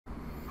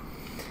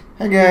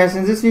Hi guys,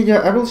 in this video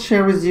I will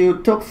share with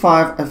you top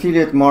 5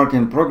 affiliate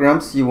marketing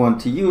programs you want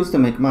to use to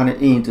make money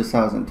in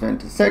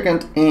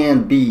 2022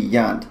 and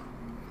beyond.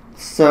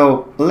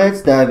 So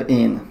let's dive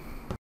in.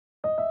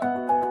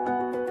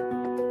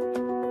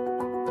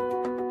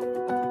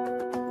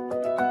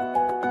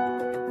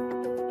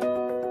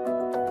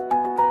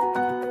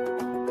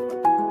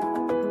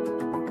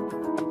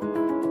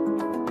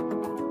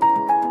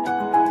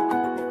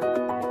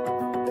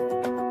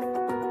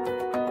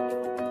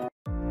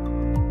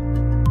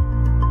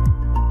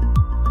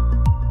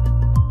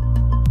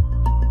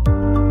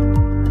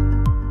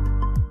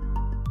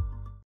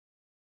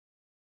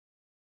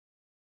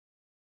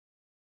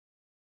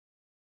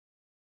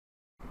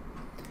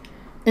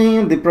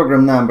 And the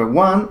program number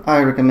 1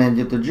 I recommend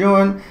you to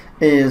join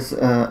is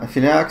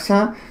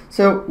𝗂𝐿𝐼𝐓𝐓𝐹.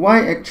 So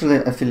why actually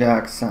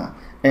𝗂𝐿𝐼𝐓𝐹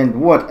and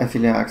what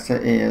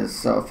𝗂𝐿𝐼𝐓𝐹 is?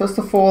 So first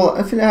of all,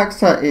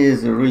 𝗂𝐿𝐼𝐓𝐹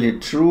is a really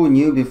true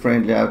newbie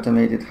friendly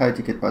automated high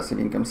ticket passive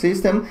income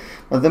system.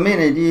 But the main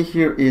idea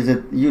here is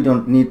that you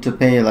don't need to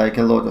pay like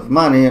a lot of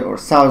money or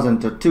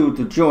 1,000 or 2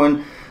 to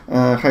join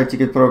high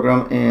ticket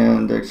program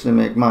and actually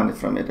make money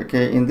from it.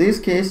 Okay, in this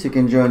case you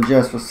can join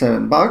just for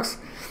 $7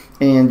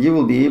 and you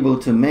will be able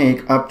to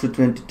make up to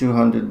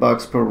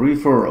 $2,200 per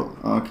referral.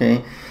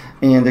 Okay,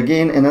 and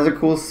again, another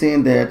cool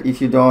thing that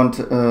if you don't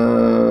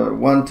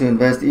want to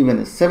invest even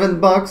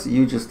 $7,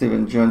 you just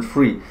even join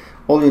free.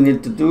 All you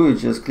need to do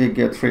is just click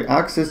get free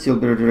access. You'll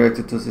be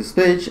redirected to this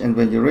page, and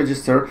when you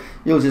register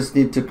you'll just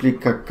need to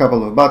click a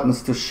couple of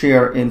buttons to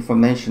share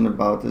information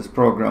about this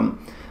program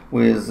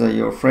with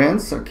your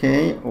friends,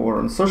 okay, or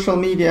on social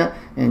media,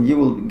 and you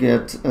will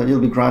get you'll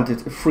be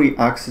granted free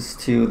access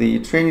to the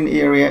training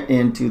area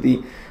and to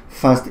the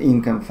fast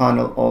income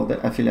funnel of the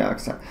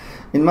𝗂𝐿𝐼𝐓𝐹.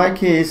 In my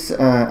case,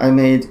 I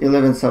made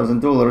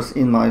 $11,000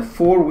 in my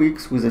 4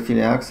 weeks with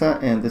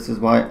𝗂𝐿𝐼𝐓𝐹, and this is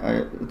why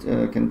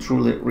I can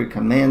truly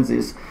recommend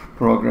this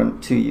program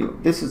to you.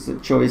 This is the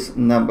choice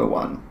number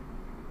 1.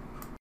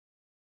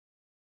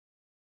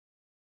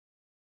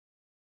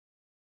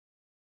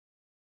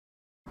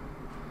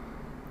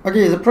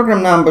 Okay, the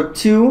program number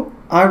 2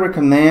 I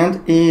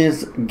recommend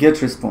is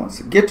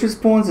GetResponse.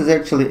 GetResponse is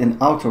actually an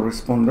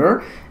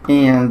autoresponder,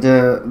 and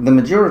the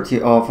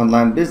majority of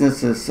online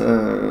businesses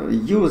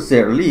use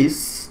their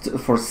list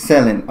for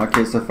selling.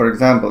 Okay, so for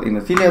example, in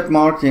affiliate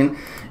marketing,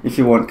 if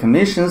you want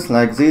commissions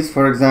like this,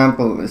 for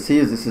example,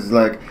 see, this is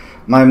like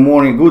my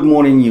good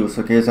morning news.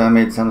 Okay, so I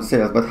made some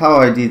sales, but how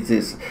I did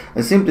this,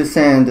 I simply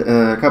send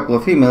a couple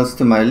of emails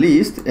to my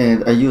list,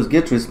 and I use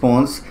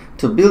GetResponse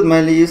to build my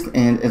list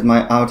and as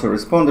my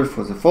autoresponder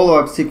for the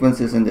follow-up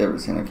sequences and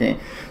everything. Okay,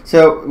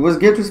 so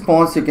with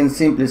GetResponse you can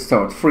simply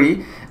start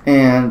free,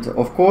 and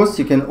of course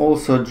you can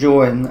also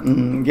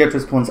join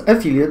GetResponse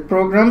affiliate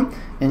program,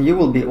 and you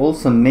will be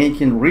also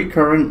making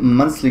recurring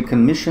monthly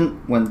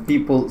commission when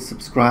people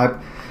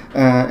subscribe.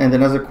 And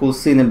another cool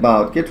thing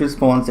about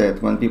GetResponse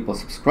that when people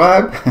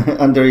subscribe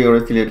under your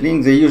affiliate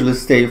link, they usually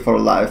stay for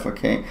life.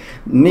 Okay,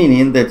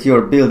 meaning that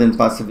you're building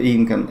passive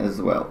income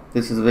as well.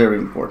 This is very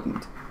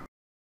important.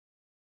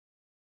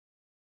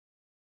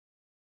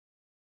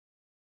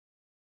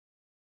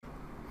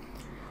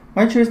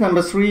 My choice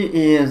number 3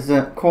 is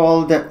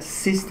called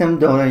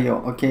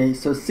System.io. Okay,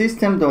 so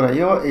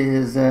System.io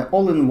is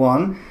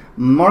all-in-one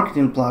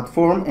marketing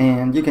platform,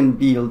 and you can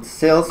build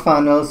sales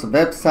funnels,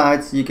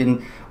 websites. You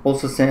can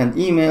also send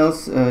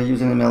emails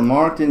using email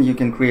marketing. You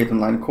can create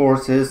online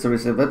courses. There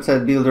is a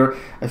website builder,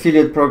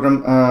 affiliate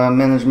program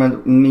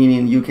management,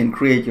 meaning you can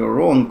create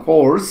your own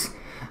course,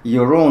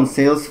 your own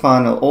sales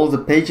funnel, all the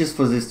pages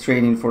for this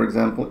training, for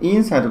example,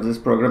 inside of this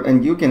program,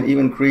 and you can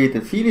even create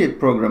affiliate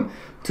program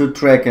to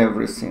track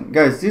everything.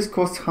 Guys, this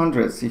costs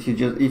hundreds if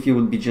you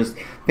would be just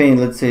paying,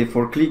 let's say,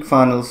 for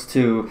ClickFunnels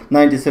to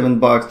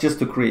 $97 just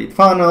to create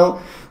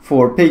funnel,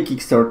 for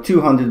PayKickstart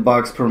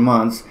 $200 per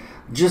month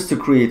just to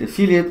create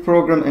affiliate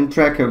program and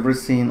track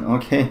everything.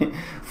 Okay,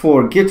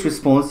 for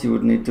GetResponse you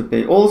would need to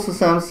pay also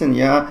something,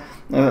 yeah,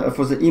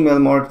 for the email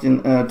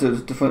marketing,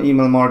 for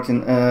email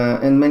marketing,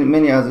 and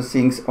many other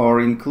things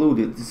are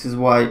included. This is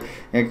why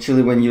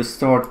actually when you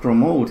start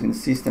promoting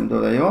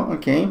System.io,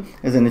 okay,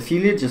 as an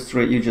affiliate,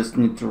 you just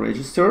need to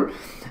register,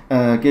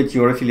 get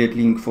your affiliate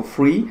link for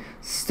free,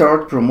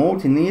 start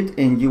promoting it,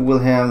 and you will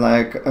have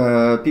like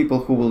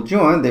people who will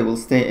join. They will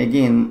stay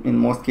again in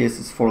most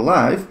cases for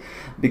life,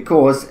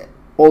 because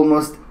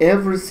almost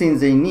everything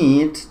they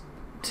need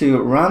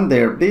to run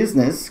their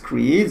business,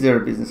 create their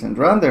business and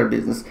run their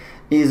business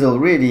is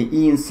already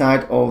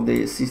inside of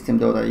the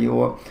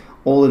System.io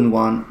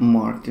all-in-one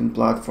marketing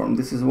platform.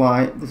 This is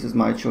why this is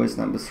my choice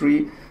number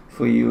 3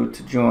 for you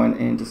to join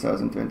in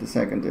 2022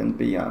 and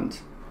beyond.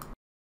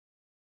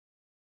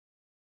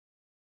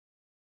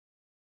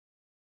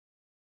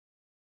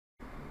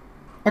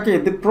 Okay,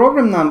 the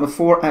program number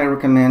 4 I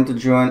recommend to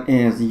join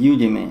is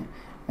Udemy.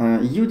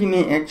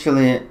 Udemy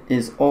actually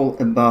is all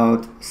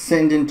about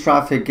sending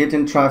traffic,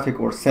 getting traffic,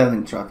 or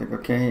selling traffic.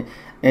 Okay,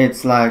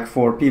 it's like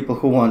for people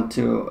who want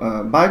to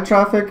buy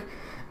traffic,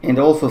 and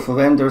also for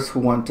vendors who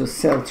want to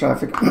sell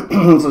traffic.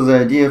 So the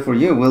idea for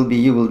you will be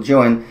you will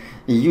join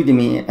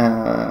Udemy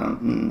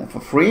for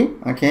free.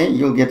 Okay,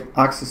 you'll get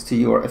access to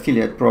your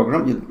affiliate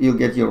program. You'll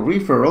get your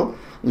referral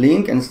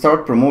link and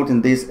start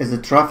promoting this as a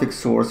traffic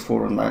source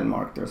for online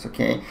marketers.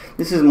 Okay,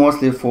 this is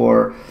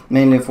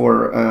mainly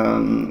for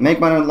make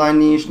money online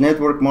niche,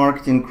 network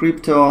marketing,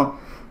 crypto.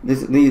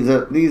 These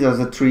are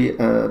the three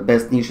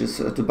best niches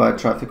to buy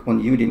traffic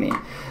on Udemy.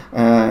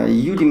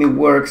 Udemy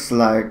works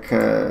like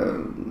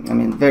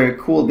very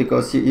cool,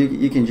 because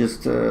you can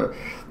just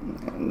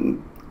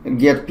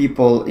get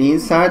people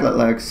inside,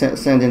 like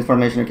send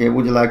information. Okay,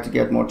 would you like to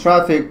get more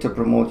traffic to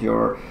promote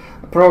your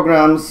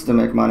programs, to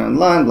make money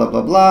online, blah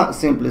blah blah.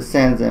 Simply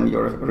send them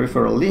your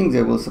referral link.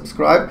 They will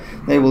subscribe.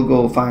 They will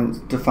go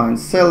find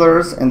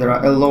sellers, and there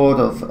are a lot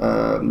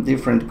of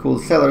different cool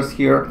sellers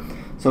here.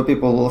 So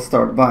people will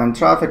start buying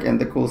traffic, and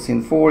the cool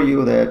thing for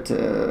you that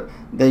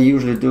they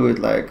usually do it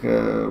like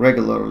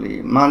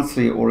regularly,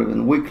 monthly or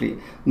even weekly,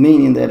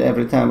 meaning that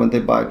every time when they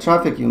buy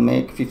traffic, you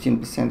make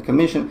 15%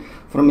 commission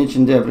from each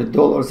and every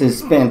dollar they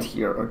spend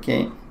here.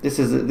 Okay, this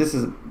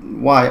is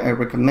why I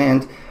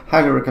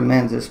highly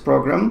recommend this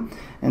program,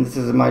 and this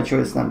is my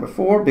choice number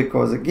 4,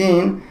 because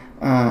again,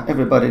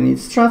 everybody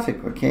needs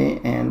traffic. Okay,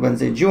 and when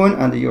they join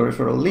under your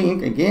referral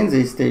link, again,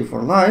 they stay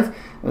for life.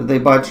 They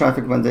buy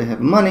traffic when they have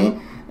money,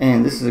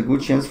 and this is a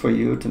good chance for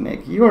you to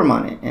make your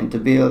money and to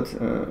build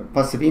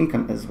passive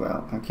income as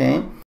well.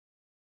 Okay.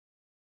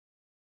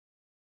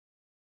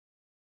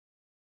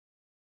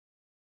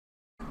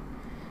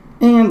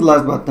 And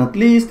last but not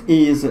least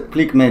is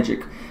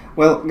ClickMagick.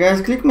 Well,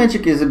 guys,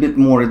 ClickMagick is a bit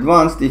more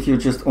advanced if you're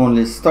just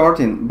only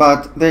starting,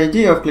 but the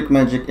idea of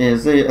ClickMagick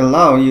is they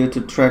allow you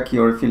to track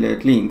your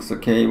affiliate links.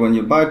 Okay, when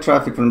you buy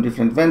traffic from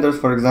different vendors,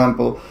 for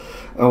example,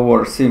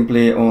 or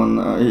simply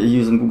on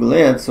using Google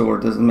Ads, or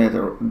doesn't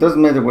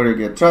matter where you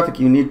get traffic,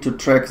 you need to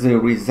track the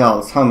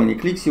results, how many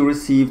clicks you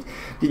received,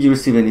 did you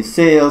receive any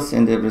sales,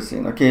 and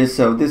everything. Okay,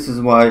 so this is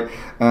why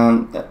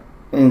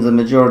in the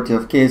majority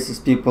of cases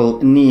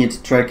people need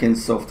tracking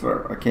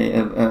software. Okay,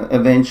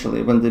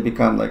 eventually when they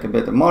become like a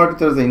better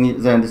marketer,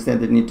 they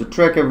understand they need to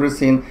track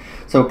everything.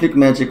 So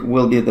ClickMagick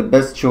will be the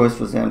best choice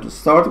for them to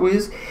start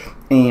with,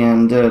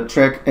 and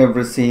track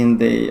everything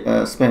they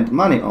spend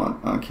money on.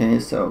 Okay,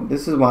 so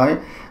this is why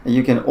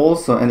you can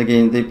also, and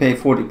again, they pay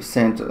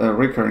 40%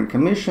 recurring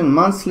commission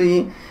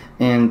monthly.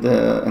 And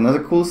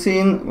another cool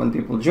thing, when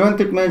people join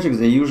ClickMagick,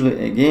 they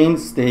usually again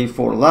stay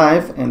for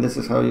life, and this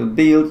is how you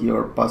build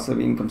your passive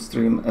income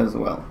stream as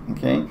well.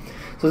 Okay,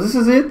 so this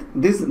is it.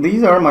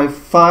 These are my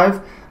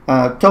 5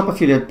 top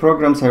affiliate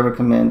programs I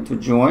recommend to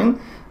join.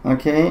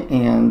 Okay,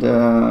 and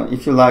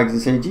if you like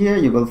this idea,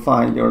 you will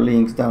find your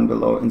links down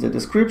below in the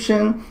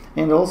description,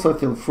 and also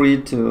feel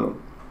free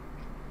to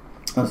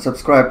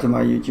subscribe to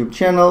my YouTube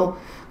channel,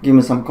 give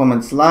me some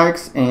comments,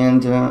 likes,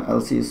 and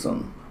I'll see you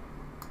soon.